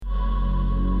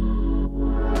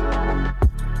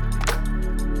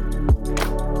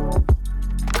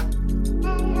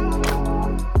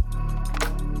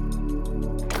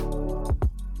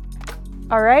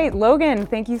All right, Logan,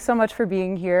 thank you so much for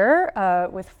being here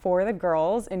with For the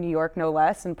Girls in New York, no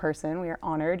less, in person. We are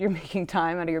honored you're making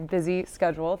time out of your busy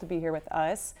schedule to be here with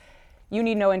us. You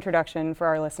need no introduction for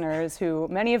our listeners,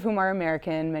 many of whom are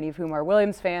American, many of whom are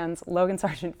Williams fans, Logan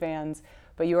Sargeant fans,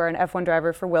 but you are an F1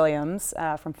 driver for Williams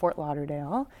from Fort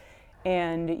Lauderdale.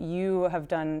 And you have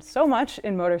done so much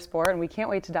in motorsport, and we can't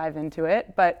wait to dive into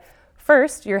it. But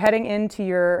first, you're heading into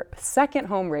your second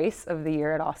home race of the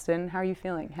year at Austin. How are you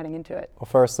feeling heading into it? Well,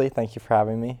 firstly, thank you for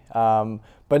having me.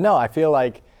 But no, I feel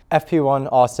like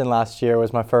FP1 Austin last year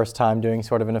was my first time doing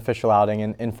sort of an official outing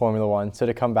in Formula One. So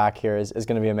to come back here is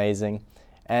going to be amazing.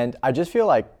 And I just feel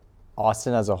like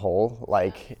Austin as a whole,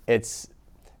 like it's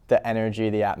the energy,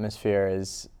 the atmosphere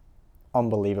is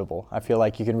unbelievable. I feel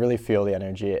like you can really feel the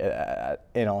energy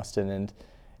in Austin, and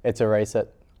it's a race that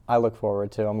I look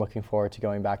forward to. I'm looking forward to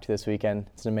going back to this weekend.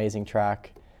 It's an amazing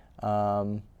track.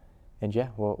 And yeah,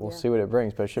 we'll see what it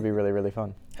brings, but it should be really, really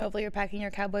fun. Hopefully you're packing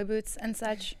your cowboy boots and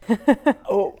such.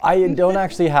 Oh, I don't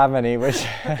actually have any, which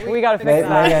we got to fix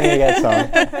that. Maybe I need to get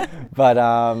some. But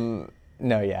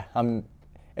no, yeah,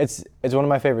 it's one of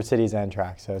my favorite cities and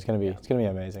tracks, so it's gonna be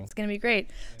amazing. It's gonna be great.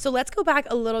 So let's go back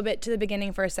a little bit to the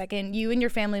beginning for a second. You and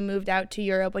your family moved out to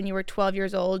Europe when you were 12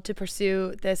 years old to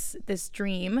pursue this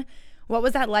dream. What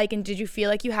was that like, and did you feel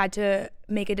like you had to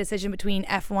make a decision between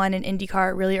F1 and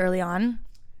IndyCar really early on?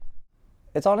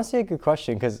 It's honestly a good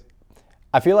question, because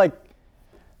I feel like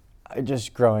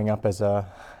just growing up as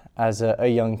a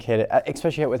young kid,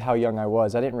 especially with how young I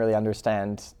was, I didn't really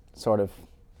understand sort of,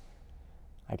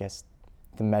 I guess,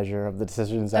 the measure of the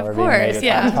decisions that were being made at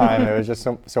that time. It was just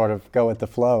sort of go with the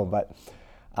flow. But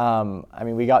I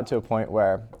mean, we got to a point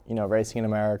where, racing in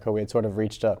America, we had sort of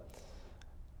reached a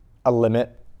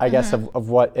limit, I guess, of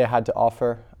what it had to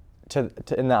offer to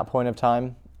in that point of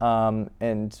time.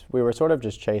 And we were sort of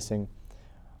just chasing,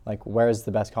 like, where's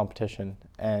the best competition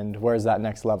and where's that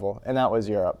next level? And that was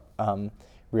Europe.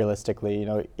 Realistically,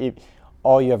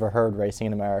 all you ever heard racing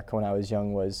in America when I was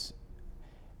young was,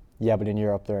 yeah, but in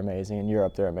Europe they're amazing, in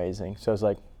Europe they're amazing. So I was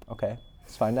like, okay,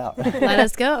 let's find out. Let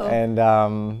us go. And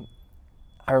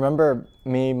I remember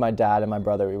me, my dad, and my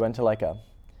brother, we went to like a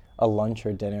lunch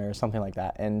or dinner or something like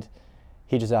that, and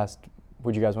he just asked,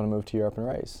 would you guys want to move to Europe and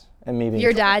race? And me being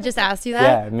Your dad just asked you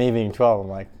that? Yeah, me being 12, I'm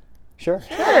like, sure.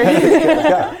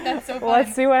 That's so fun.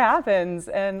 Let's see what happens.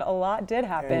 And a lot did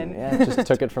happen. And, yeah, just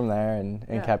took it from there and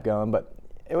kept going. But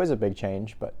it was a big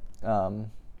change. But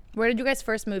where did you guys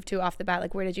first move to off the bat?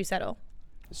 Like, where did you settle?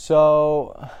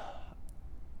 So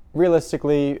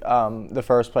realistically, the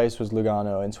first place was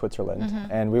Lugano in Switzerland.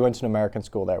 And we went to an American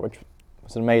school there, which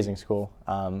was an amazing school.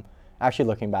 Actually,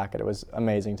 looking back at it, was an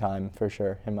amazing time for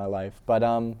sure in my life. But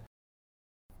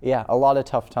yeah, a lot of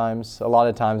tough times. A lot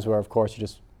of times where, of course,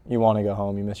 you want to go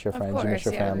home. You miss your friends. You miss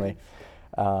your family.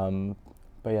 But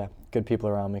yeah, good people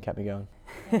around me kept me going.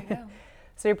 There you go.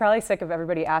 So you're probably sick of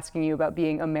everybody asking you about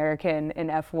being American in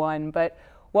F1, but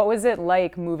what was it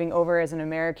like moving over as an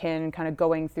American, kind of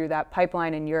going through that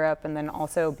pipeline in Europe, and then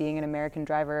also being an American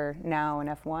driver now in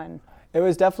F1? It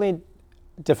was definitely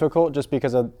difficult just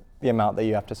because of the amount that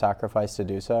you have to sacrifice to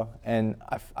do so. And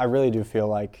I really do feel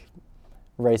like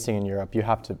racing in Europe, you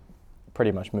have to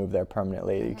pretty much move there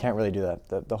permanently. You can't really do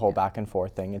that, the whole back and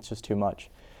forth thing. It's just too much.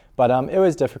 But it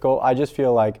was difficult. I just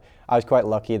feel like I was quite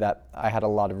lucky that I had a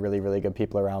lot of really, really good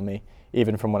people around me,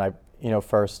 even from when I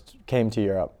first came to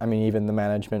Europe. I mean, even the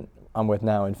management I'm with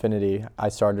now, Infinity, I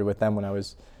started with them when I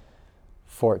was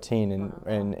 14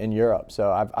 in Europe.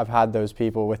 So I've had those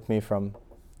people with me from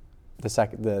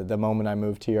the moment I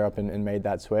moved to Europe and made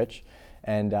that switch.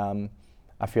 And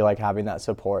I feel like having that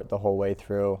support the whole way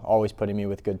through, always putting me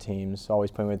with good teams,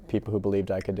 always putting me with people who believed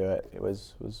I could do it, it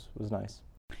was nice.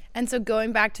 And so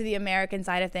going back to the American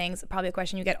side of things, probably a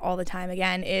question you get all the time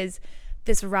again is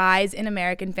this rise in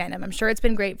American fandom. I'm sure it's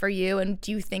been great for you, and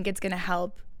do you think it's going to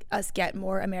help us get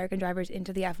more American drivers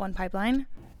into the F1 pipeline?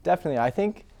 Definitely. I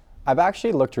think I've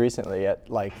actually looked recently at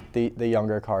like the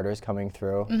younger karters coming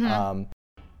through,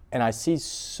 and I see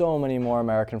so many more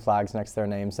American flags next to their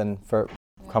names than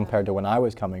compared to when I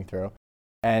was coming through.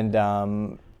 And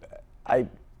I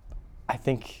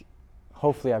think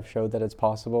hopefully I've showed that it's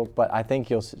possible, but I think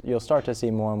you'll start to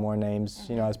see more and more names,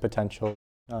 as potential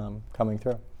coming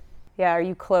through. Yeah, are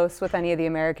you close with any of the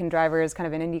American drivers kind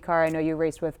of in IndyCar? I know you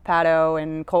raced with Pato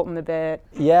and Colton a bit.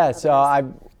 Yeah, so I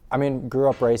grew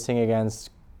up racing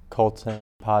against Colton,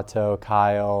 Pato,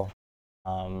 Kyle,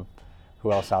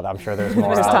 who else out there? I'm sure there's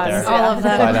more out there. All of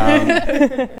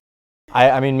them.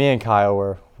 But me and Kyle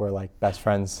were like best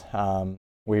friends.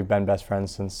 We've been best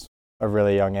friends since a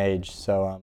really young age,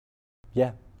 so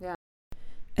yeah.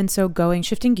 And so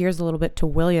shifting gears a little bit to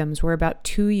Williams, we're about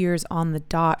 2 years on the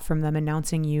dot from them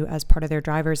announcing you as part of their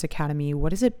Drivers Academy.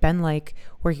 What has it been like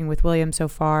working with Williams so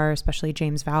far, especially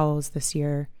James Vowles this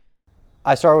year?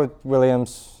 I started with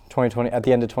Williams 2020 at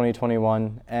the end of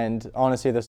 2021, and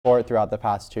honestly, the support throughout the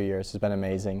past 2 years has been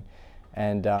amazing.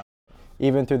 And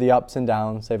even through the ups and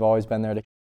downs, they've always been there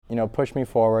to, push me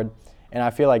forward. And I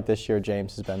feel like this year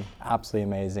James has been absolutely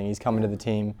amazing. He's coming to the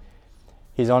team.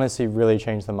 He's honestly really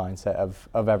changed the mindset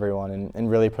of everyone and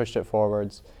really pushed it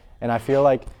forwards. And I feel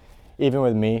like even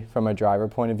with me, from a driver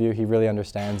point of view, he really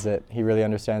understands it. He really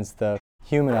understands the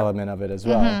human element of it as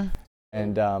well,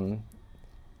 and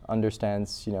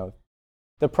understands,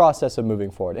 the process of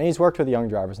moving forward. And he's worked with young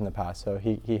drivers in the past, so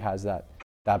he has that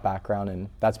background, and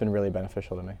that's been really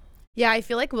beneficial to me. Yeah, I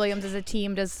feel like Williams as a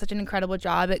team does such an incredible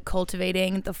job at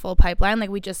cultivating the full pipeline. Like,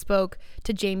 we just spoke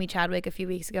to Jamie Chadwick a few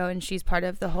weeks ago, and she's part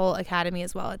of the whole academy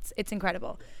as well. It's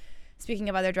incredible. Speaking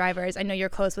of other drivers, I know you're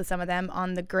close with some of them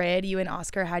on the grid. You and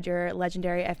Oscar had your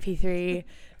legendary F3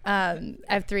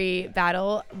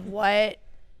 battle. What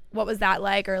was that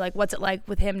like, or like what's it like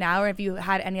with him now, or have you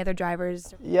had any other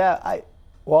drivers? Yeah,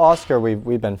 Oscar,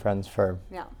 we've been friends for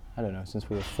I don't know, since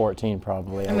we were 14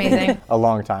 probably. Amazing. A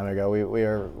long time ago. We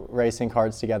were racing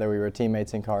karts together. We were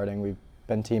teammates in karting. We've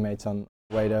been teammates on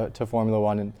the way to Formula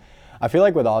One. And I feel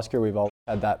like with Oscar, we've always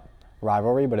had that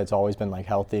rivalry, but it's always been like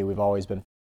healthy. We've always been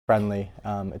friendly.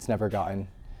 It's never gotten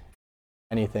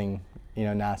anything,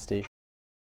 nasty.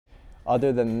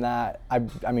 Other than that,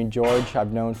 I mean, George,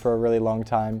 I've known for a really long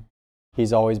time.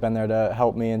 He's always been there to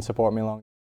help me and support me along,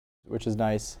 which is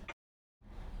nice.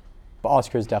 But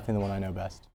Oscar is definitely the one I know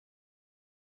best.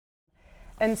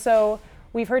 And so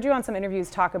we've heard you on some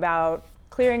interviews talk about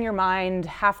clearing your mind,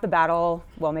 half the battle,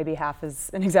 well, maybe half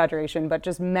is an exaggeration, but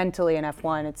just mentally in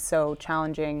F1, it's so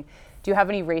challenging. Do you have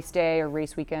any race day or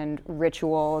race weekend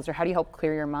rituals, or how do you help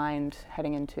clear your mind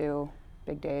heading into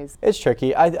big days? It's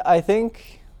tricky. I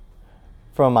think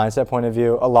from a mindset point of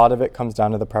view, a lot of it comes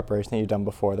down to the preparation that you've done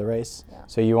before the race. Yeah.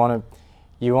 So you want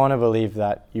to believe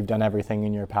that you've done everything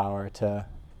in your power to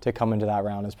come into that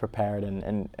round as prepared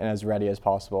and as ready as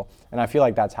possible. And I feel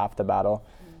like that's half the battle.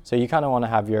 So you kind of want to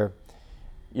have your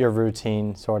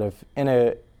routine sort of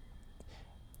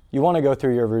you want to go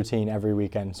through your routine every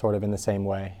weekend sort of in the same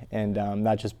way. And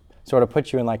that just sort of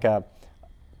puts you in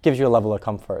gives you a level of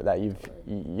comfort that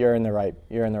you're in the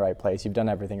right place. You've done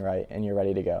everything right and you're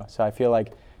ready to go. So I feel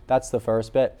like that's the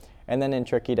first bit. And then in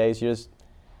tricky days,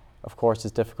 of course,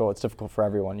 it's difficult. It's difficult for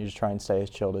everyone. You just try and stay as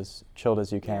chilled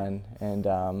as you can.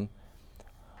 And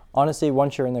honestly,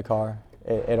 once you're in the car,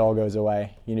 it all goes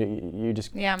away. You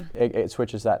just it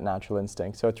switches that natural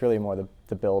instinct. So it's really more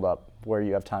the build up where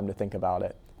you have time to think about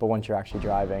it. But once you're actually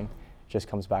driving, it just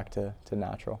comes back to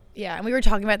natural. Yeah, and we were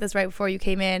talking about this right before you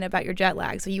came in about your jet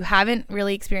lag. So you haven't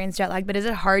really experienced jet lag, but is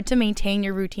it hard to maintain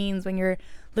your routines when you're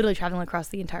literally traveling across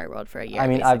the entire world for a year? I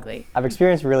mean, basically? I've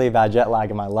experienced really bad jet lag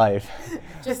in my life.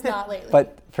 Just not lately.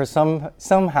 But for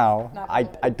somehow, I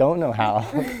don't know how,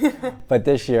 but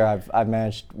this year I've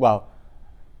managed, well,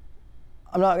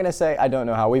 I'm not going to say I don't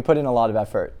know how. We put in a lot of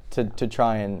effort to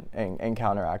try and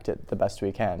counteract it the best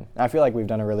we can. And I feel like we've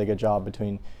done a really good job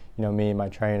between, me, my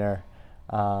trainer,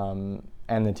 and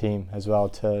the team as well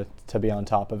to be on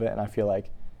top of it. And I feel like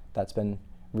that's been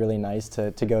really nice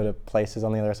to go to places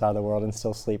on the other side of the world and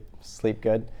still sleep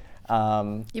good.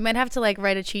 You might have to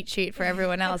write a cheat sheet for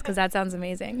everyone else because that sounds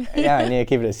amazing. Yeah, I need to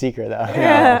keep it a secret though.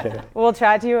 Yeah. We'll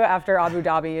chat to you after Abu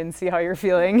Dhabi and see how you're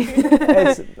feeling.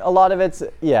 A lot of it's,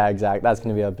 yeah, exactly. That's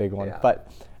going to be a big one. Yeah.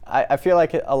 But I feel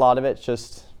like a lot of it's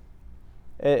just,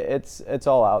 it's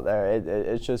all out there.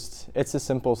 It's the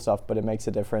simple stuff, but it makes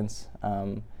a difference.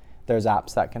 There's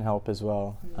apps that can help as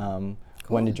well. Cool.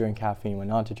 When to drink caffeine, when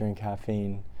not to drink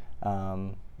caffeine,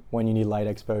 when you need light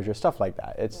exposure, stuff like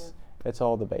that. It's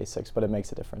all the basics, but it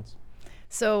makes a difference.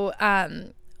 So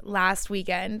last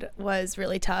weekend was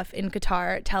really tough in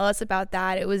Qatar. Tell us about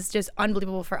that. It was just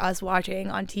unbelievable for us watching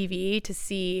on TV to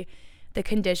see the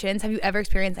conditions. Have you ever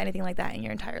experienced anything like that in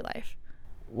your entire life?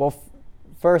 Well,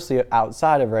 firstly,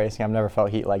 outside of racing, I've never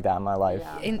felt heat like that in my life.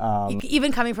 Yeah.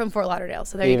 Even coming from Fort Lauderdale,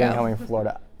 so there you go. Even coming from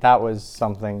Florida, that was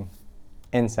something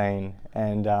insane.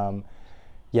 And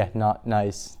not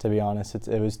nice, to be honest.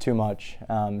 It was too much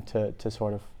to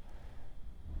sort of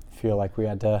feel like we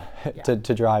had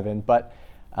to drive in. But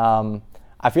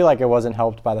I feel like it wasn't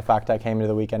helped by the fact I came into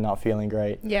the weekend not feeling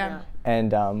great. Yeah.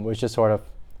 And was just sort of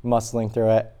muscling through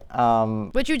it.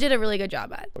 Which you did a really good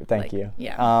job at. Thank you.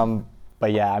 Yeah.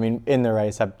 But yeah, I mean, in the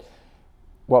race,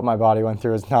 what my body went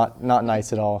through was not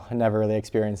nice at all. I never really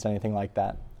experienced anything like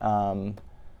that.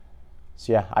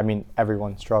 So yeah, I mean,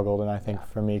 everyone struggled, and I think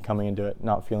for me coming into it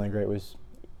not feeling great was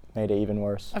made it even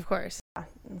worse. Of course.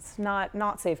 It's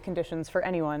not safe conditions for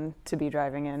anyone to be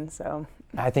driving in, so.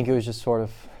 I think it was just sort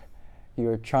of, you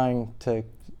were trying to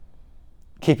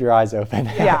keep your eyes open.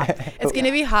 Yeah. It's going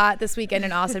to be hot this weekend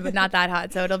in Austin, but not that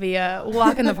hot, so it'll be a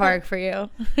walk in the park for you.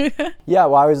 Yeah,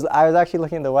 well, I was actually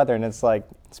looking at the weather, and it's like,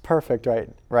 it's perfect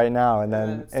right now, and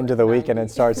then into the weekend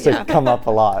it starts to come up a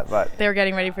lot. But they were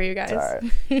getting ready for you guys.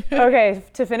 Right. Okay,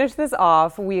 to finish this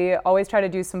off, we always try to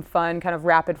do some fun kind of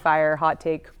rapid fire hot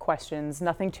take questions.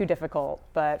 Nothing too difficult,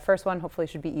 but first one hopefully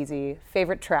should be easy.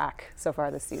 Favorite track so far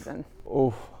this season?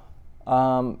 Ooh,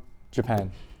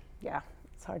 Japan Yeah,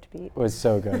 it's hard to beat. was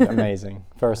so good, amazing.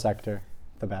 First sector,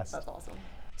 the best. That's awesome.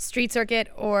 Street circuit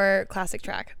or classic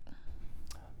track?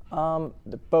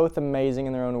 They're both amazing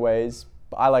in their own ways.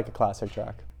 But I like a classic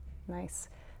track. Nice.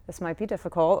 This might be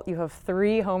difficult. You have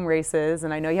 3 home races,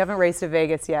 and I know you haven't raced at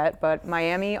Vegas yet, but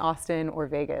Miami, Austin, or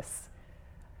Vegas?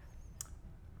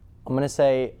 I'm gonna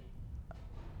say,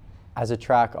 as a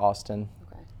track, Austin.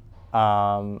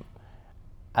 Okay.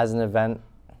 As an event,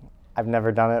 I've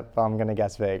never done it, but I'm gonna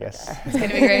guess Vegas. It's going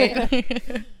to be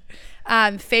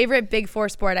great. Favorite Big Four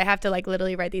sport? I have to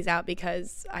literally write these out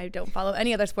because I don't follow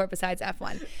any other sport besides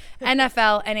F1.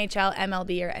 NFL, NHL,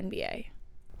 MLB, or NBA?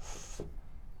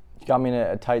 You got me in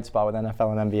a tight spot with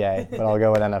NFL and NBA, but I'll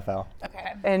go with NFL.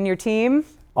 Okay. And your team?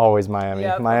 Always Miami.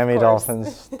 Yep, of Miami course.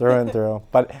 Dolphins through and through.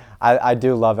 But I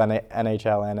do love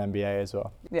NHL and NBA as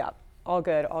well. Yeah, all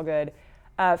good, all good.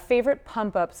 Favorite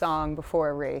pump-up song before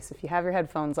a race? If you have your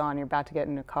headphones on, you're about to get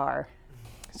in a car.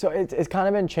 So it's kind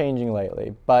of been changing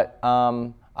lately, but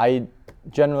I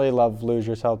generally love Lose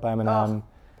Yourself by Eminem.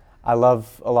 I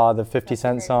love a lot of the 50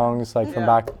 Cent songs, like from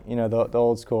back, the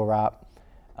old school rap.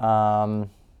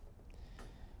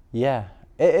 Yeah,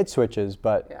 it switches,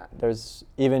 but there's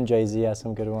even Jay-Z has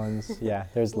some good ones. Yeah,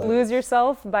 there's Lose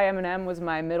Yourself by Eminem was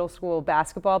my middle school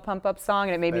basketball pump-up song,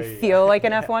 and it made me feel like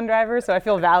an F1 driver, so I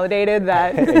feel validated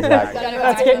that Exactly.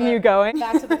 that's getting you going.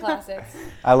 Back to the classics.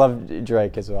 I love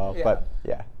Drake as well, but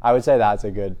yeah, I would say that's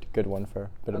a good one for a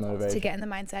bit of To motivation. get in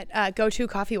the mindset. Go-to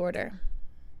coffee order?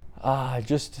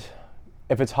 Just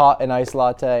if it's hot, an iced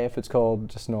latte. If it's cold,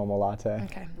 just normal latte.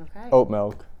 Okay. Oat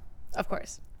milk. Of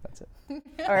course. That's it.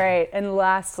 All right, and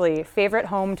lastly, favorite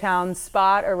hometown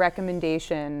spot or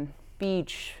recommendation?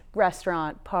 Beach,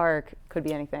 restaurant, park, could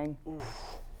be anything.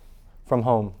 From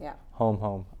home. Yeah.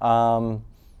 Home.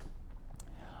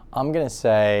 I'm gonna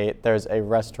say there's a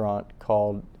restaurant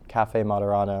called Cafe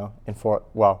Moderano in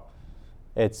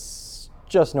it's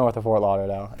just north of Fort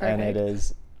Lauderdale, and it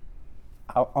is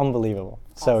unbelievable.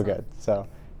 So good. So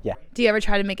yeah. Do you ever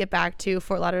try to make it back to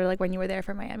Fort Lauderdale when you were there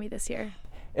for Miami this year?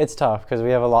 It's tough because we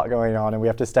have a lot going on and we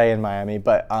have to stay in Miami.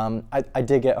 But I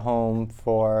did get home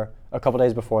for a couple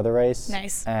days before the race.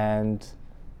 Nice. And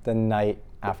the night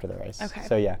after the race. Okay.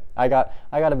 So yeah, I got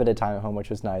a bit of time at home, which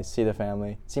was nice. See the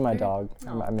family, see my dog.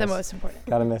 The most important.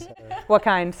 Gotta miss her. What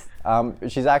kind?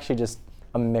 She's actually just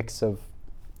a mix of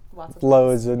Lots of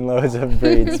loads and loads of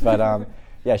breeds. But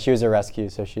yeah, she was a rescue,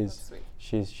 so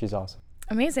she's awesome.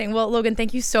 Amazing. Well, Logan,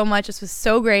 thank you so much. This was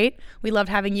so great. We loved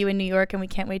having you in New York, and we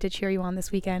can't wait to cheer you on this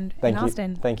weekend in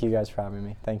Austin. Thank you guys for having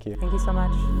me. Thank you. Thank you so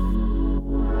much.